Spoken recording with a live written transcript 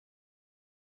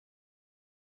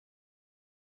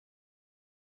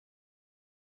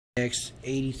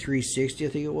VX8360, I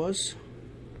think it was.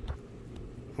 I'm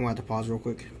gonna have to pause real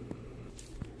quick.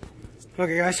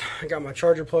 Okay guys, I got my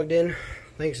charger plugged in.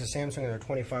 Thanks to Samsung, their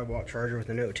 25-watt charger with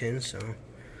the Note 10, so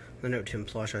the Note 10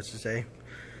 Plus, I should say.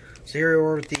 So here we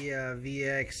are with the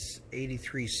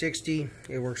VX8360.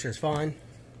 It works just fine.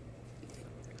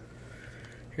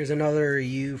 Here's another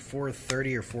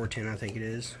U430 or 410, I think it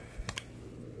is.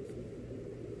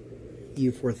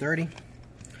 U430.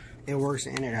 It works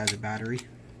and it has a battery.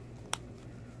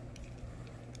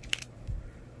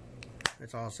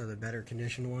 It's also the better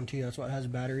conditioned one too. That's why it has a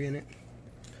battery in it.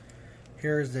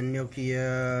 Here's the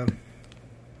Nokia.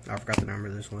 I forgot the number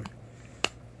of this one.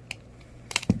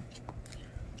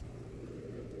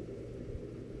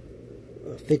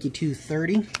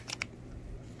 $5230.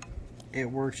 It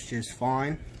works just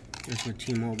fine. It's with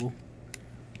T-Mobile.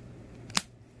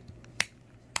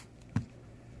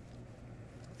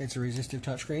 It's a resistive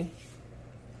touchscreen.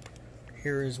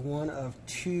 Here is one of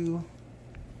two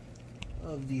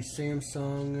of the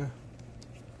Samsung.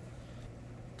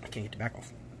 I can't get the back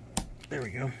off. There we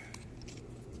go.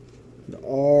 The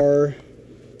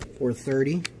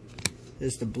R430.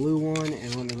 This is the blue one,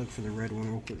 and let me look for the red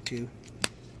one real quick too.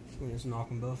 We'll just knock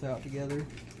them both out together.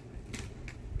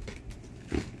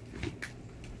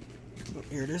 Oh,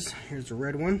 here it is. Here's the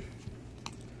red one.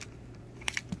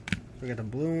 We got the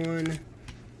blue one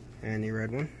and the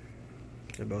red one.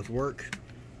 They both work.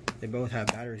 They both have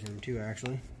batteries in them too,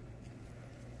 actually.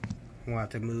 We'll have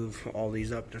to move all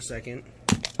these up in a second.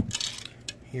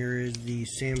 Here is the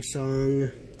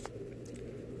Samsung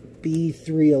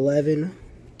B311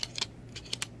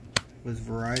 with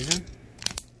Verizon.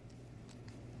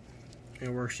 It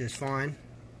works just fine.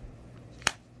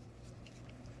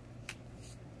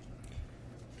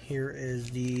 Here is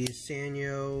the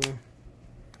Sanyo.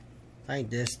 I think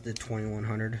this the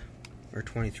 2100 or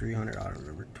 2300. I don't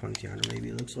remember. 2300 maybe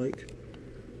it looks like.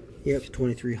 Yep,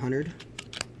 2300.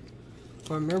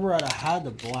 If I remember right, I had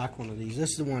the black one of these.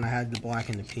 This is the one I had, the black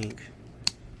and the pink.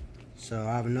 So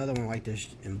I have another one like this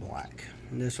in black.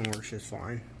 And this one works just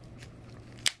fine.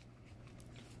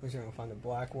 Let's see if I can find the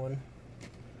black one.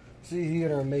 It's easier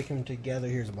to make them together.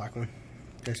 Here's the black one.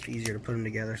 Just easier to put them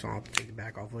together, so I'll have to take the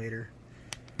back off later.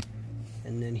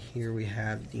 And then here we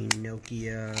have the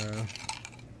Nokia.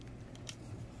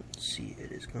 Let's see,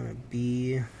 it is gonna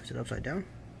be. Is it upside down?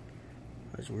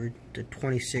 That's weird. The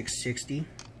 2660.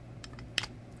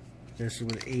 This is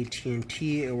with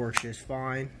AT&T. It works just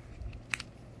fine.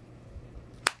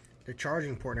 The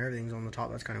charging port and everything's on the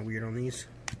top. That's kind of weird on these.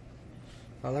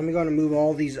 Let me go and move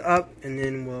all these up, and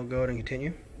then we'll go ahead and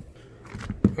continue.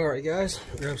 Alright guys,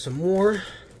 grab some more.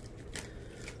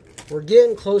 We're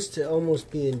getting close to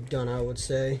almost being done, I would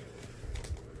say.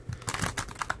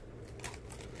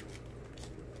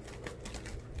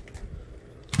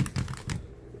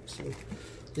 Let's see.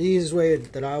 The easiest way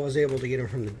that I was able to get them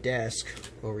from the desk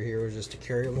over here was just to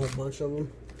carry a whole bunch of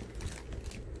them.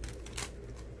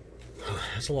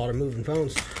 That's a lot of moving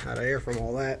phones out of air from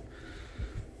all that.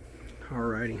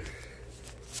 Alrighty.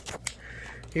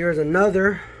 Here's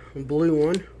another blue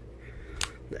one,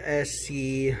 the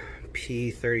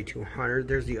SCP-3200.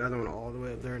 There's the other one all the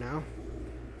way up there now.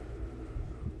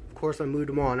 Of course, I moved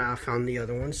them all and I found the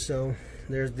other one. So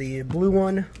there's the blue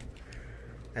one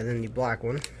and then the black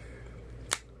one.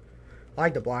 I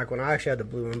like the black one. I actually had the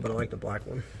blue one, but I like the black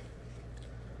one.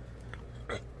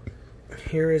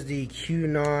 Here is the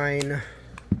Q9.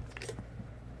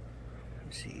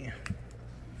 Let's see.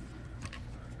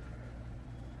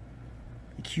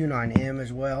 Q9M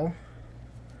as well.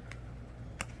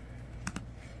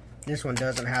 This one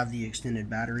doesn't have the extended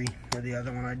battery, or the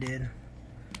other one I did.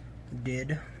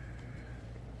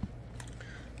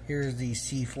 Here's the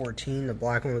C14, the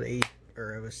black one with 8,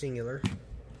 or it was singular.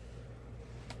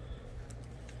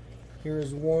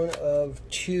 Here's one of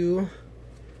two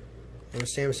of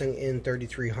Samsung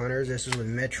N3300s. This is with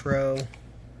Metro,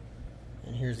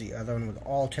 and here's the other one with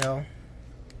Altel.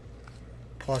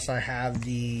 Plus, I have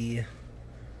the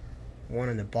one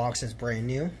in the box that's brand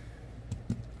new.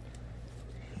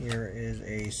 Here is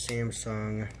a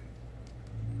Samsung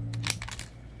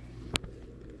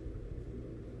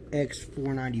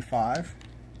X495.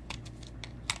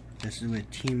 This is with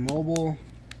T-Mobile,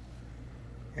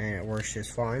 and it works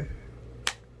just fine.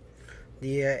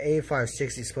 The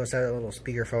A560 is supposed to have a little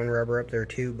speakerphone rubber up there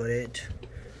too, but it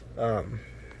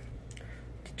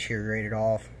deteriorated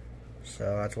off,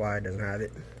 so that's why it doesn't have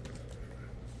it.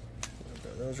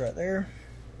 Throw those right there.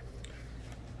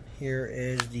 Here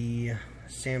is the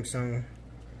Samsung.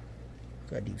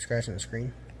 Got a deep scratch on the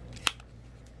screen.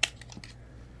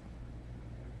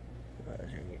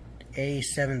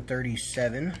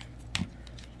 A737.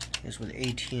 It's with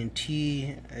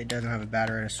AT&T. It doesn't have a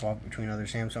battery to swap between other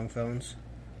Samsung phones.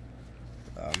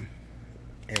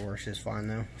 It works just fine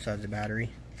though, besides the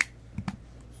battery.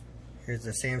 Here's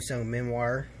the Samsung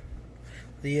Memoir.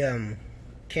 The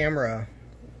camera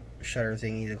shutter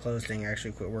thingy, the close thing,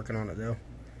 actually quit working on it though.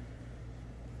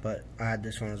 But I had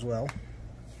this one as well.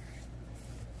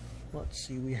 Let's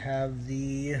see, we have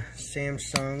the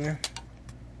Samsung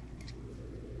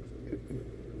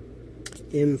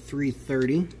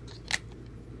M330.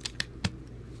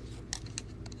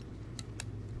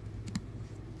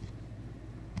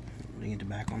 Let me get the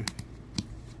back on.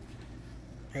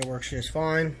 It works just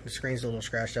fine. The screen's a little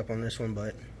scratched up on this one,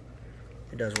 but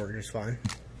it does work just fine.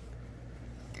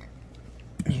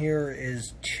 Here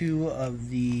is two of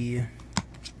the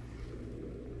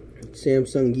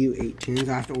Samsung U810s.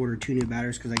 I have to order two new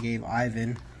batteries because I gave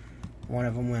Ivan one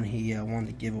of them when he wanted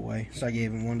the giveaway. So I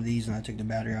gave him one of these and I took the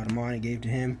battery out of mine and gave to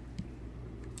him.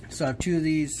 So I have two of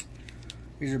these.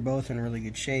 These are both in really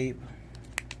good shape.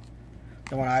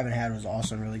 The one Ivan had was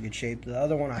also in really good shape. The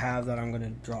other one I have that I'm going to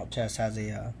drop test has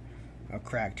a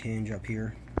cracked hinge up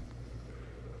here.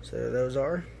 So those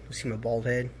are. You see my bald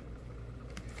head.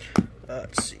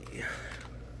 Let's see.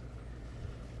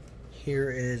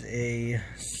 Here is a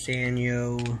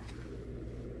Sanyo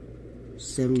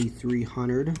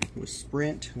 7300 with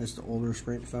Sprint. This is the older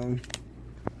Sprint phone.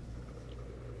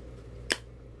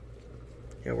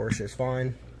 It works just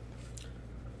fine.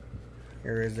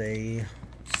 Here is a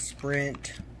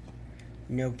Sprint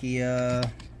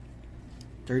Nokia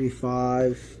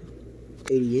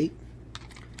 3588.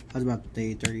 I was about to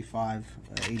say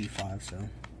 3585, so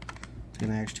it's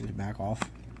gonna actually take the back off.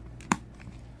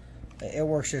 It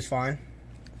works just fine.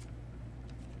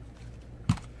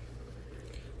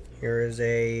 Here is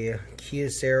a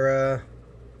Kyocera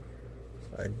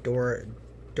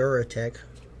Duratec.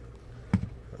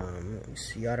 Let me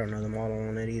see, I don't know the model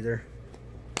on it either.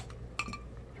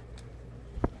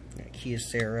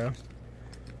 Kyocera.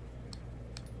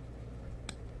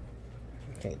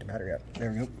 Can't get the battery up.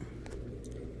 There we go.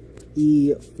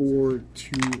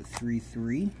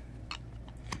 E4233.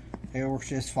 It works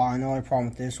just fine. The only problem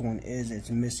with this one is it's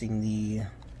missing the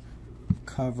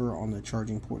cover on the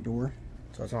charging port door,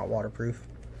 so it's not waterproof,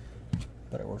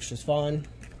 but it works just fine.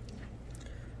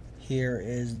 Here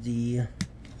is the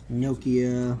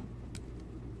Nokia.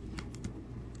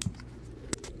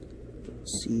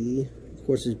 Let's see. Of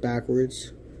course, it's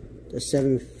backwards. The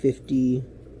 750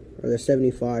 or the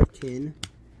 7510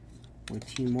 with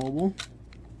T-Mobile.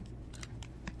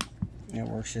 It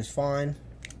works just fine.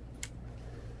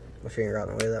 My finger out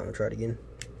of the way of that. I'm gonna try it again.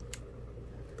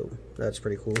 Boom. That's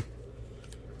pretty cool.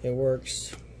 It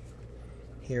works.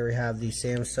 Here we have the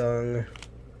Samsung.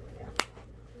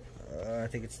 I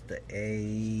think it's the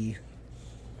A.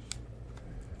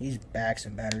 These backs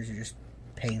and batteries are just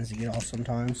pains to get off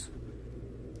sometimes.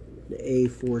 The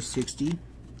A460.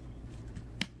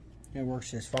 It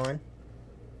works just fine.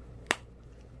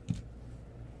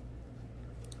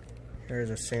 Here's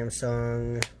a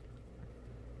Samsung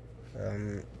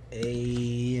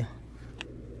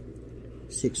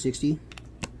A660.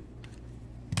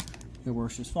 It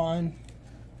works just fine.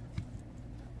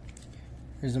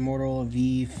 Here's the Motorola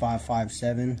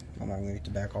V557. I'm not going to get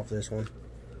the back off this one.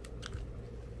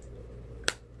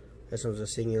 This one's a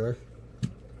singular.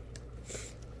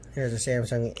 Here's a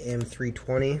Samsung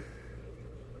M320.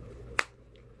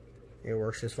 It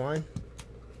works just fine.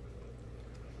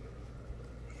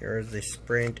 Here's the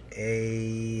Sprint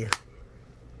I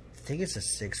think it's a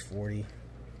 640.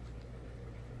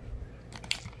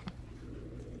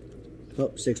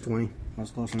 Oh, 620. I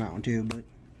was close on that one too, but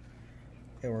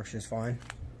it works just fine.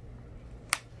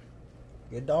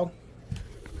 Good dog.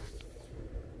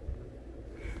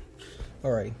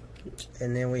 Alrighty.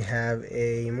 And then we have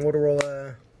a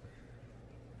Motorola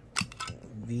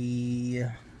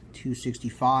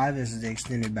V265. This is the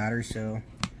extended battery, so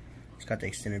it's got the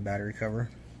extended battery cover.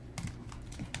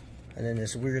 And then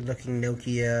this weird looking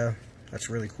Nokia. That's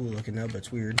really cool looking though, but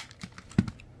it's weird.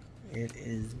 It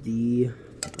is the,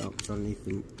 oh, it's underneath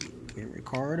the memory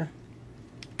card.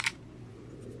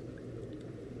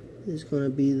 It's going to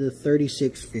be the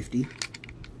 3650.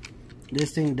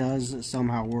 This thing does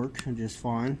somehow work just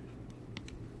fine.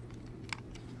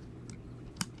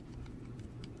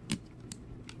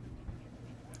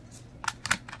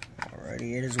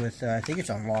 Alrighty, it is with, I think it's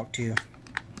unlocked too.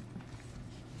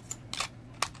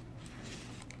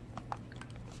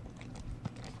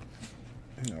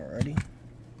 Alrighty.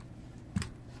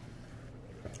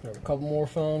 Got a couple more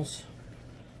phones.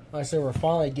 Like I said, we're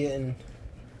finally getting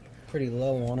pretty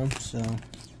low on them, so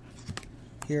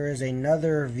Here is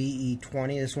another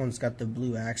VE20. This one's got the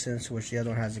blue accents, which the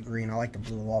other one has the green. I like the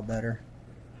blue a lot better.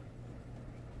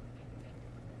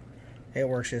 It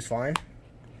works just fine.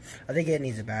 I think it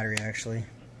needs a battery, actually.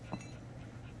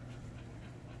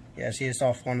 Yeah, see, it's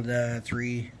off one of the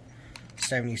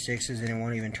 376s, and it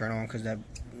won't even turn on because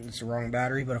it's the wrong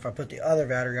battery. But if I put the other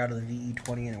battery out of the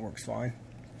VE20 in, it works fine.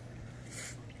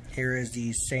 Here is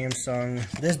the Samsung.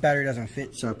 This battery doesn't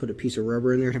fit, so I put a piece of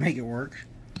rubber in there to make it work.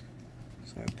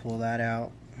 So I pull that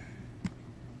out.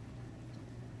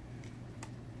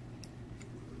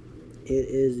 It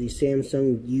is the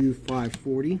Samsung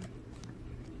U540.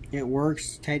 It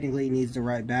works. Technically it needs the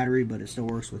right battery, but it still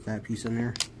works with that piece in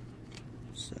there.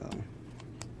 So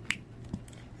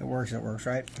it works,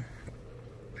 right?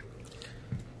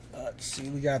 Let's see,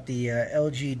 we got the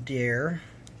LG Dare.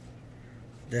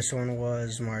 This one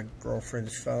was my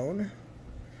girlfriend's phone,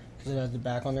 because it has the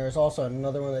back on there. There's also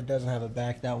another one that doesn't have a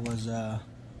back. That was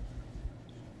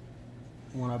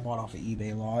one I bought off of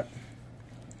eBay lot.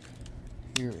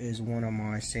 Here is one of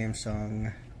my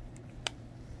Samsung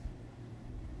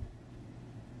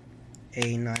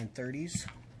A930s.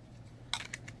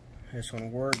 This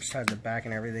one works, has the back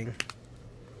and everything.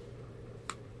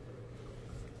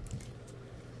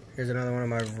 Here's another one of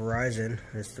my Verizon.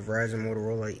 It's the Verizon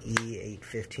Motorola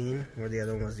E815, where the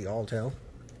other one was the Altel.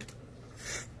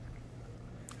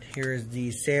 Here is the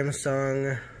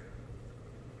Samsung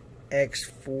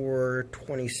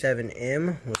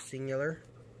X427M with Cingular.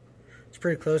 It's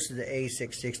pretty close to the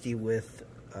A660 with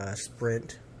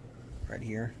Sprint right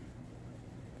here.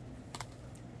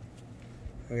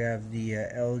 We have the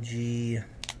LG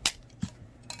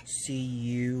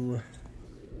CU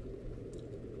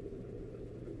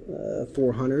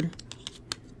 400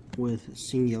 with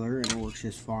Cingular, and it works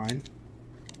just fine.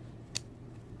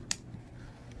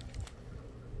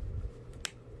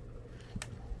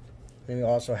 Then we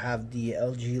also have the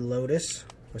LG Lotus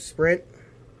with Sprint.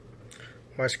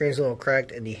 My screen's a little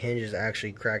cracked, and the hinge is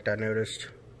actually cracked, I noticed.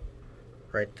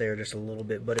 Right there, just a little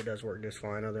bit, but it does work just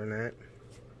fine other than that.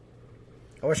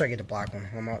 I wish I get the black one.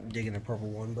 I'm not digging the purple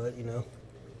one, but you know,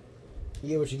 you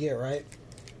get what you get, right?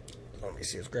 Let me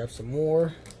see, let's grab some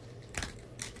more.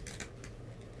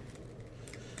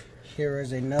 Here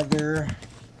is another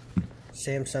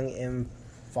Samsung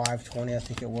M520, I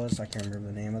think it was. I can't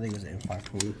remember the name. I think it was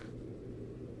M520.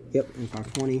 Yep,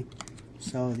 M520.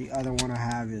 So the other one I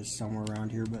have is somewhere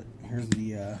around here, but here's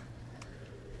the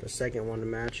second one to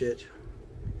match it.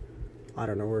 I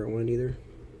don't know where it went either.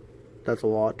 That's a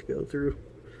lot to go through.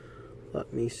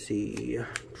 Let me see.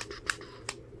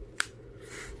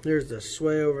 There's the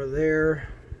Sway over there.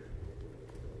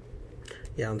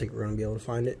 Yeah, I don't think we're going to be able to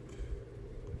find it.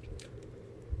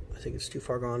 I think it's too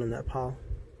far gone in that pile.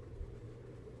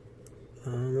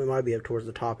 It might be up towards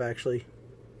the top, actually.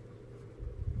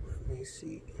 Let me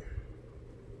see.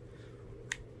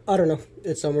 I don't know.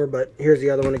 It's somewhere, but here's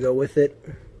the other one to go with it.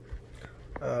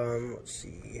 Let's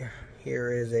see.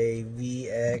 Here is a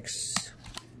VX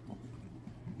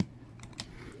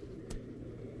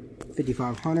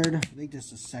 5500. I think this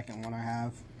is the second one I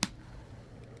have.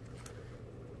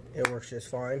 It works just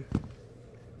fine.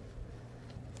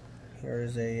 Here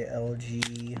is a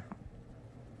LG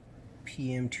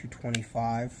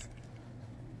PM225.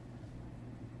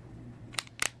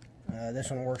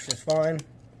 This one works just fine.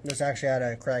 This actually had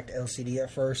a cracked LCD at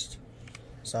first,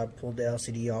 so I pulled the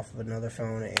LCD off of another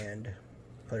phone and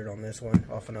put it on this one,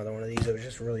 off another one of these. It was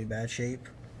just really bad shape.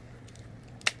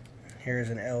 Here's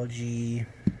an LG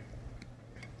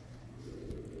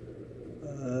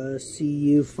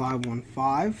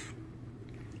CU515.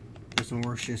 This one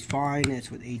works just fine. It's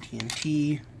with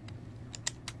AT&T.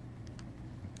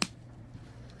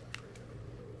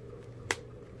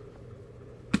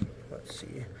 Let's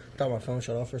see. I thought my phone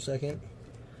shut off for a second.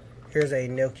 Here's a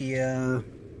Nokia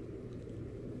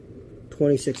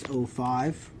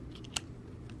 2605.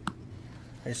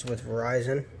 It's with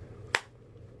Verizon.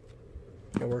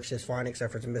 It works just fine,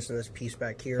 except for it's missing this piece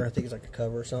back here. I think it's like a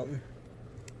cover or something.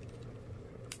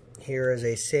 Here is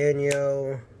a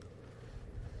Sanyo.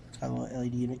 It's got a little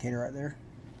LED indicator right there.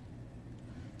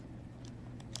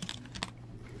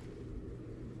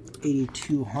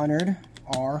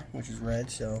 8200R, which is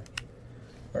red, so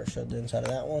I showed the inside of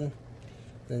that one.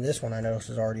 Then this one I noticed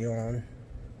is already on.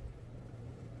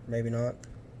 Maybe not.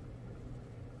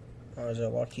 Oh, is there a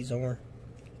lock key somewhere?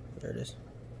 There it is.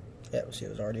 Yeah, we'll see, it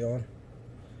was already on.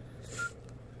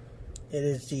 It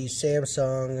is the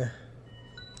Samsung.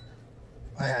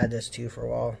 I had this too for a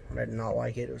while, and I did not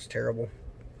like it. It was terrible.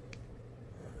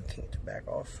 I can't get the back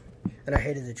off. And I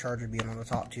hated the charger being on the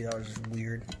top too. That was just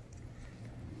weird.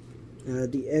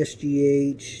 The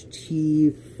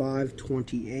SGH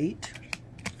T528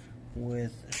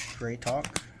 with Straight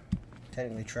Talk.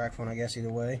 Technically track phone, I guess,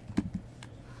 either way.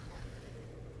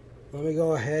 Let me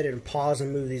go ahead and pause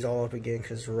and move these all up again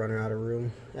because we're running out of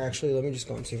room. Actually, let me just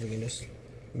go and see if we can just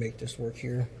make this work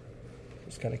here.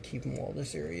 Just kind of keep them all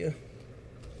this area.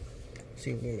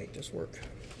 See if we can make this work.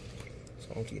 So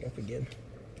I'll get up again.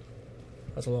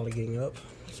 That's a lot of getting up.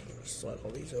 So I'm going to slide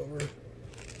all these over.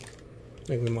 I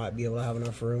think we might be able to have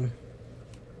enough room.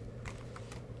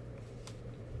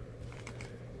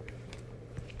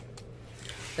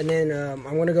 And then I'm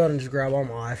going to go ahead and just grab all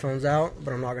my iPhones out,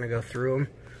 but I'm not going to go through them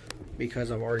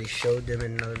because I've already showed them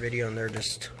in another video and they're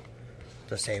just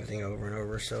the same thing over and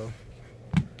over. So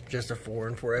just the 4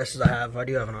 and 4S's I have. I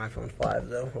do have an iPhone 5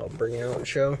 though. I'll bring it out and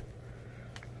show.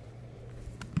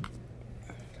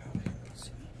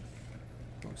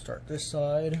 I'll start this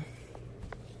side.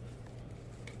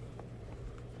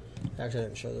 Actually, I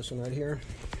didn't show this one right here.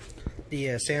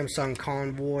 The Samsung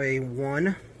Convoy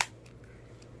 1.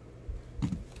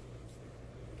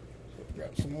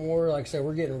 Grab some more. Like I said,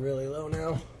 we're getting really low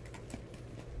now.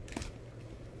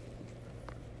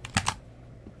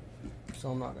 So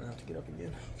I'm not going to have to get up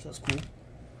again. So that's cool.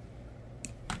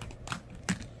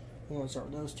 I'm going to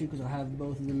start with those two because I have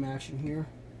both of them matching here.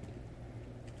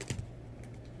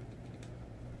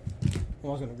 I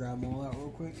was going to grab them all out real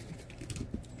quick.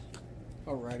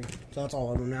 Alrighty. So that's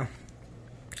all of them now.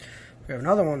 We have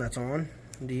another one that's on.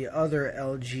 The other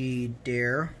LG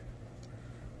Dare.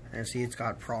 And see, it's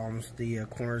got problems. The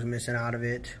corner's missing out of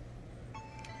it.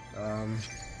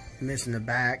 Missing the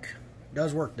back. It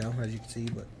does work though, as you can see,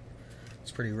 but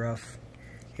it's pretty rough.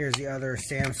 Here's the other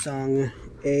Samsung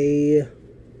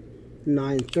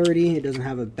A930. It doesn't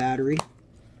have a battery,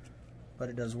 but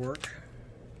it does work.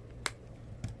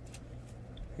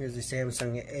 Here's the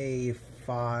Samsung A5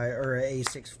 or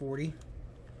A640.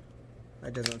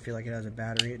 That doesn't feel like it has a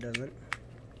battery. It doesn't.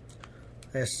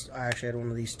 This, I actually had one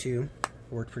of these too.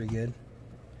 Worked pretty good.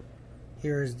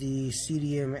 Here is the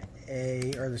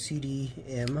CDMA or the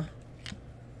CDM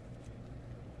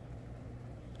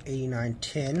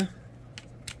 8910.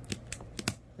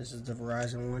 This is the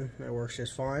Verizon one. It works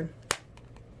just fine.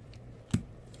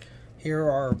 Here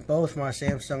are both my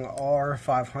Samsung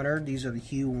R500. These are the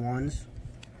Hue ones.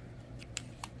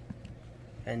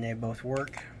 And they both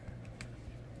work.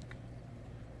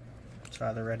 It's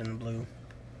either red and the blue.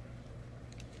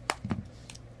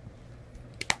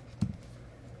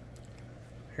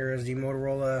 Here is the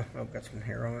Motorola, oh, got some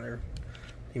hair on there.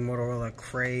 The Motorola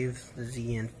Crave, the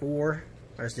ZN4.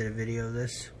 I just did a video of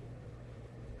this.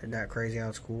 Isn't that crazy how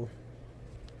it's cool?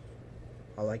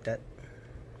 I like that.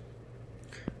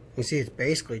 You can see it's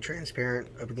basically transparent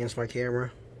up against my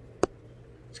camera.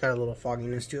 It's got a little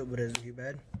fogginess to it, but it isn't too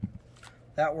bad.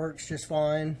 That works just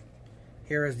fine.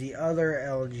 Here is the other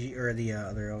LG, or the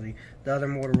other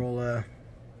Motorola,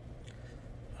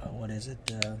 what is it?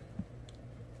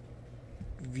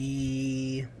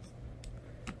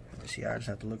 Let's see, I just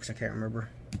have to look because I can't remember.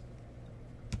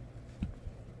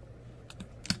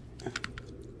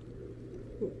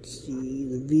 Let's see,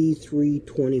 the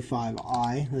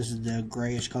V325i. This is the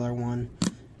grayish color one.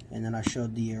 And then I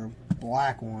showed the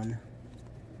black one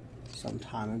some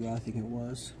time ago, I think it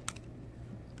was.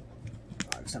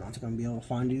 I don't think I'm going to be able to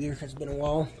find either. It's been a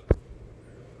while.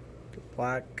 The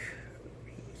black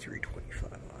V325i.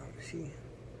 Let me see.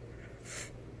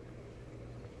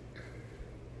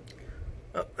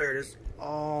 Oh, there it is.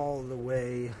 All the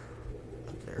way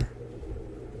up there.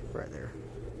 Right there.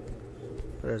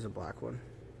 There's the black one.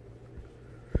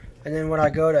 And then when I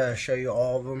go to show you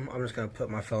all of them, I'm just going to put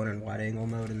my phone in wide angle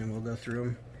mode and then we'll go through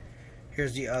them.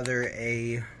 Here's the other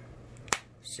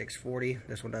A640.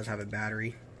 This one does have a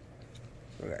battery.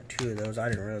 We got two of those. I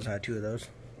didn't realize I had two of those.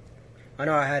 I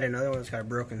know I had another one that's got a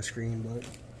broken screen, but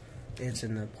it's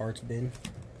in the parts bin.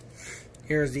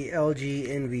 Here's the LG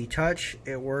NV Touch.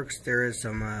 It works. There is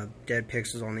some dead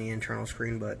pixels on the internal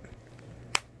screen, but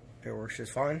it works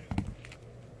just fine.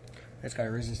 It's got a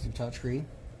resistive touchscreen.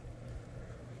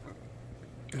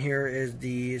 Here is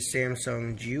the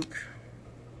Samsung Juke.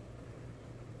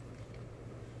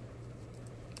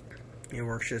 It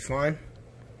works just fine.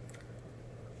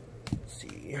 Let's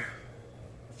see.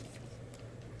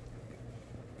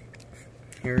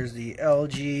 Here's the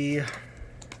LG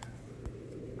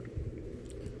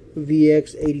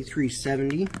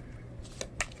VX8370.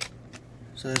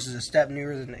 So this is a step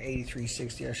newer than the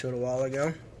 8360 I showed a while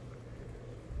ago.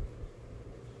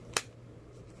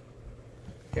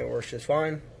 It works just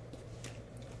fine.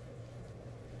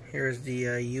 Here's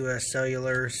the US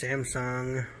Cellular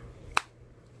Samsung.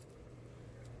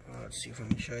 Let's see if we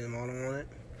can show you the model on it.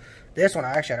 This one I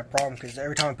actually had a problem because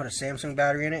every time I put a Samsung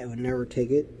battery in it, it would never take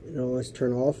it. It would always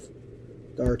turn off,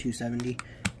 the R270.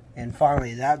 And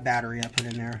finally, that battery I put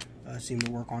in there seemed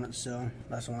to work on it, so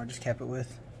that's the one I just kept it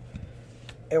with.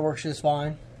 It works just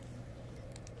fine.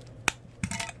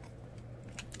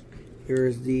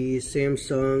 Here's the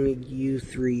Samsung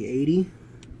U380.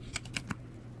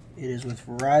 It is with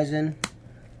Verizon.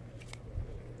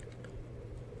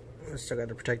 I still got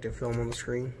the protective film on the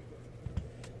screen.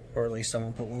 Or at least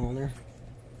someone put one on there.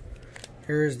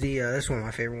 Here's the, this is one of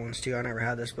my favorite ones too. I never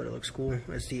had this, but it looks cool.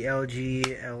 It's the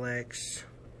LG LX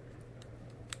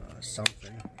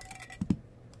something.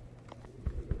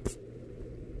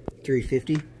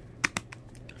 350.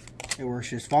 It works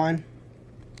just fine.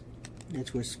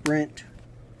 It's with Sprint.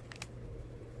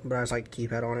 But I just like the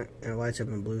keypad on it. And it lights up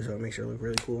in blue, so it makes it look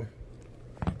really cool.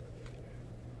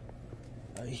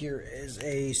 Here is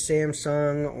a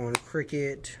Samsung on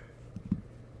Cricket.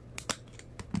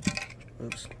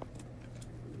 Oops.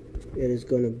 It is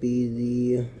going to be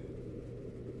the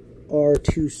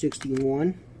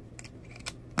R261.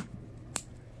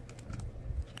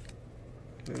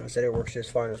 And I said it works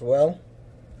just fine as well.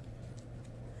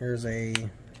 Here's a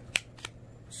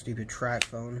stupid track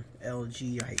phone.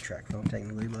 LG. I hate track phone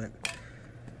technically, but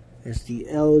it's the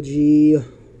LG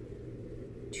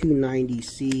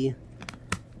 290C.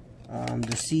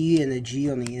 The C and the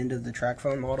G on the end of the track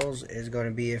phone models is going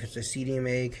to be if it's a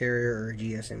CDMA carrier or a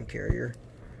GSM carrier.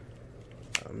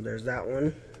 There's that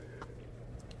one.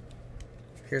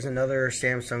 Here's another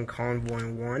Samsung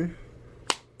Convoy 1.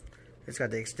 It's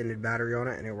got the extended battery on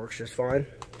it and it works just fine.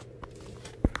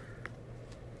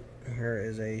 Here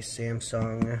is a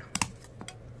Samsung,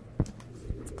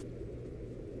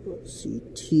 let's see,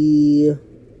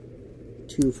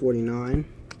 T249.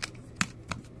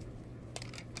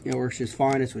 It works just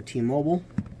fine. It's with T-Mobile.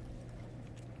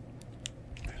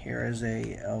 Here is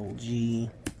a LG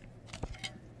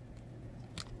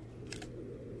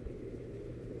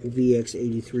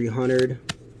VX8300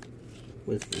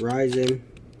 with Verizon.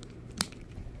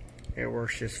 It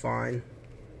works just fine.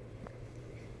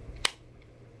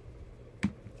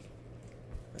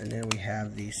 And then we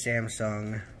have the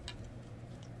Samsung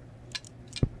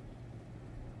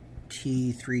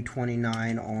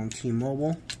T329 on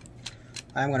T-Mobile.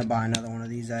 I'm going to buy another one of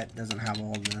these that doesn't have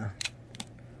all the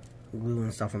glue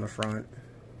and stuff on the front.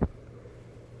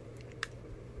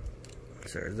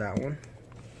 So there's that one.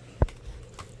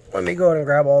 Let me go ahead and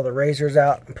grab all the razors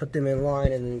out and put them in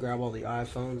line, and then grab all the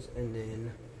iPhones, and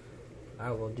then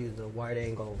I will do the wide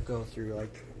angle go through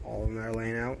like all of them that are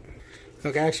laying out.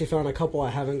 Okay, I actually found a couple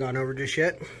I haven't gotten over just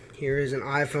yet. Here is an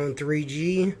iPhone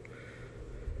 3G.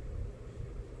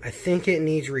 I think it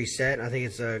needs reset. I think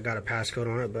it's got a passcode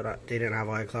on it, but they didn't have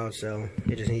iCloud, so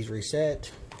it just needs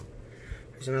reset.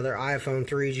 There's another iPhone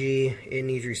 3G. It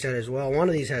needs reset as well. One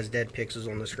of these has dead pixels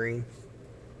on the screen.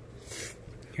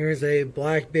 Here's a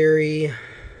BlackBerry.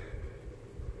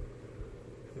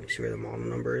 Let me see where the model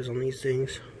number is on these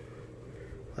things.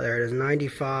 Oh, there it is,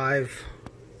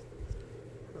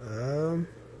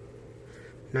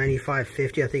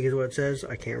 9550, I think is what it says.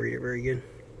 I can't read it very good.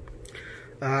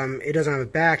 It doesn't have a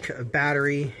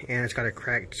battery, and it's got a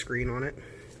cracked screen on it.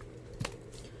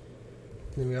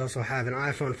 Then we also have an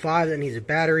iPhone 5 that needs a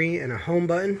battery and a home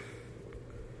button.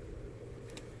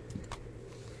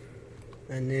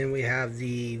 And then we have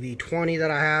the V20 that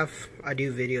I have. I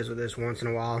do videos with this once in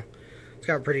a while. It's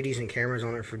got pretty decent cameras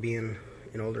on it for being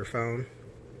an older phone.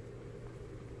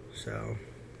 So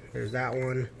there's that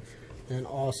one. And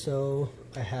also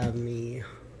I have my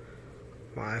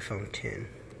iPhone 10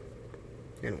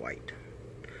 in white.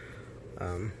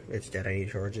 It's dead, I need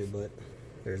to charge it, but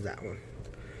there's that one.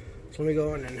 So let me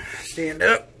go in and stand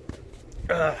up.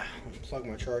 Plug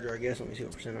my charger, I guess. Let me see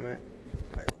what percent I'm at.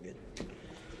 Alright, we're good.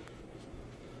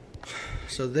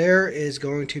 So there is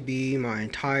going to be my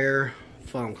entire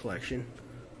phone collection.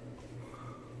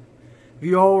 If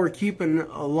you all were keeping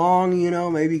along, you know,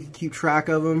 maybe you could keep track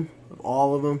of them, of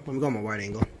all of them. Let me go on my wide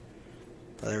angle.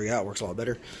 Oh, there we go, it works a lot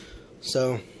better.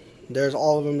 So there's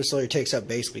all of them. This literally takes up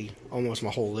basically almost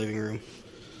my whole living room.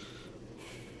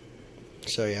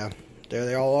 So yeah, there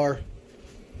they all are.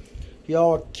 If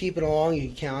y'all are keeping along, you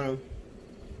can count them.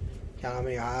 Count how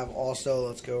many I have. Also,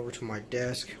 let's go over to my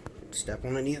desk. Step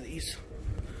on any of these.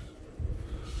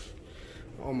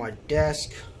 On my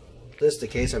desk, this is the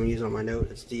case I'm using on my note.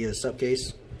 It's the SUP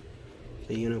case,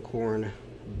 the Unicorn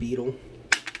Beetle.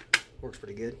 Works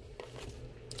pretty good.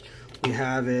 We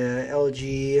have a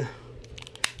LG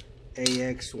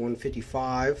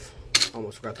AX155.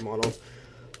 Almost forgot the model.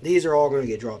 These are all going to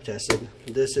get drop tested.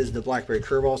 This is the BlackBerry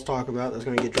Curve I was talking about. That's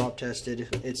going to get drop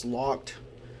tested. It's locked.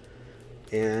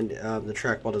 and the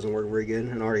trackball doesn't work very good,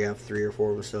 and I already have 3 or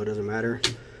 4 of them, so it doesn't matter.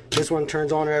 This one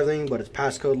turns on and everything, but it's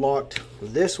passcode locked.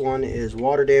 This one is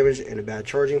water damaged and a bad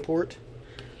charging port.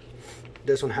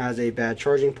 This one has a bad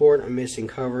charging port, a missing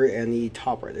cover, and the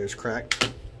top right there is cracked.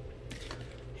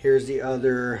 Here's the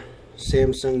other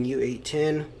Samsung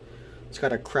U810. It's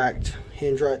got a cracked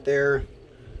hinge right there.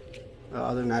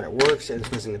 Other than that, it works, and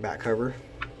it's missing the back cover.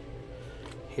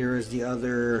 Here is the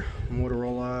other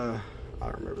Motorola, I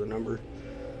don't remember the number.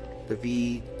 The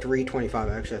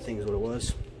V325, actually, I think is what it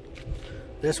was.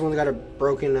 This one's got a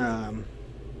broken, I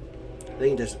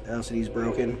think this LCD's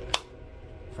broken.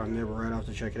 If I remember right, I'll have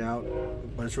to check it out.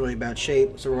 But it's really bad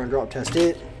shape, so we're going to drop test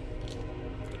it.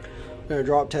 We're going to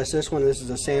drop test this one. This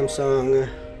is a Samsung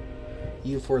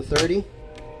U430.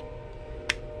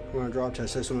 We're going to drop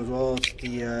test this one as well. It's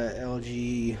the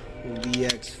LG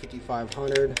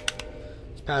VX5500.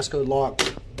 It's passcode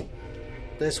locked.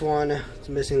 This one is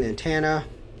missing the antenna.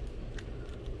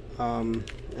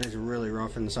 It's really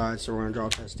rough inside, so we're going to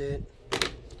drop test it.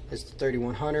 It's the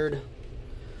 3100.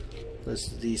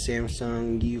 This is the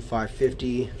Samsung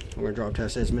U550. We're going to drop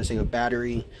test it. It's missing a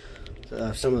battery.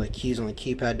 Some of the keys on the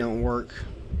keypad don't work.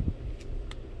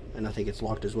 And I think it's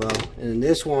locked as well. And then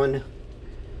this one,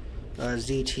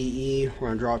 ZTE, we're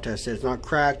going to drop test it. It's not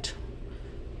cracked,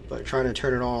 but trying to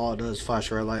turn it on, all it does is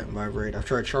flash a red light and vibrate. I've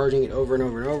tried charging it over and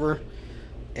over and over,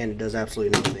 and it does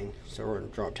absolutely nothing. So we're going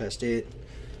to drop test it.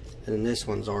 And then this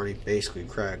one's already basically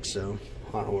cracked, so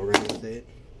I don't know what we're going to do with it.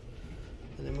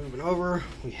 And then moving over,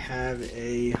 we have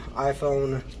a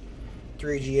iPhone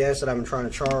 3GS that I've been trying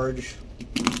to charge.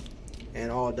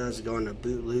 And all it does is go into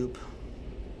boot loop.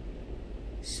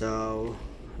 So,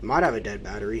 it might have a dead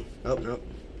battery. Oh, nope.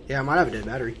 Yeah, it might have a dead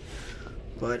battery.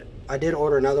 But I did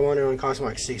order another one, and it only cost me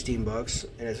like 16 bucks.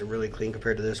 And it's really clean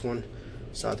compared to this one.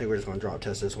 So I think we're just going to drop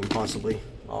test this one possibly.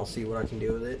 I'll see what I can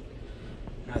do with it.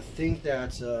 I think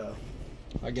that's,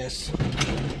 I guess,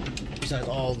 besides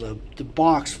all the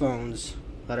box phones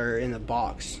that are in the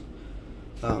box,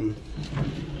 this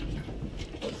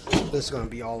is going to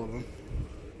be all of them.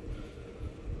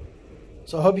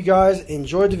 So I hope you guys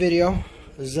enjoyed the video.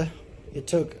 It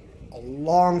took a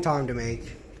long time to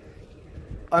make.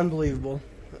 Unbelievable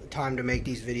time to make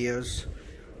these videos.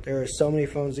 There are so many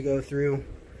phones to go through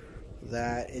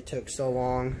that it took so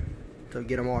long to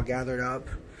get them all gathered up.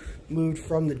 Moved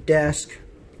from the desk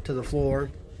to the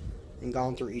floor and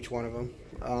gone through each one of them.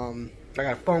 I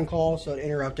got a phone call, so it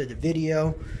interrupted the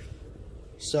video.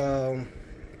 So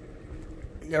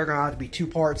they're gonna have to be 2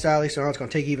 parts, sadly. So now it's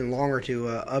gonna take even longer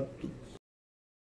to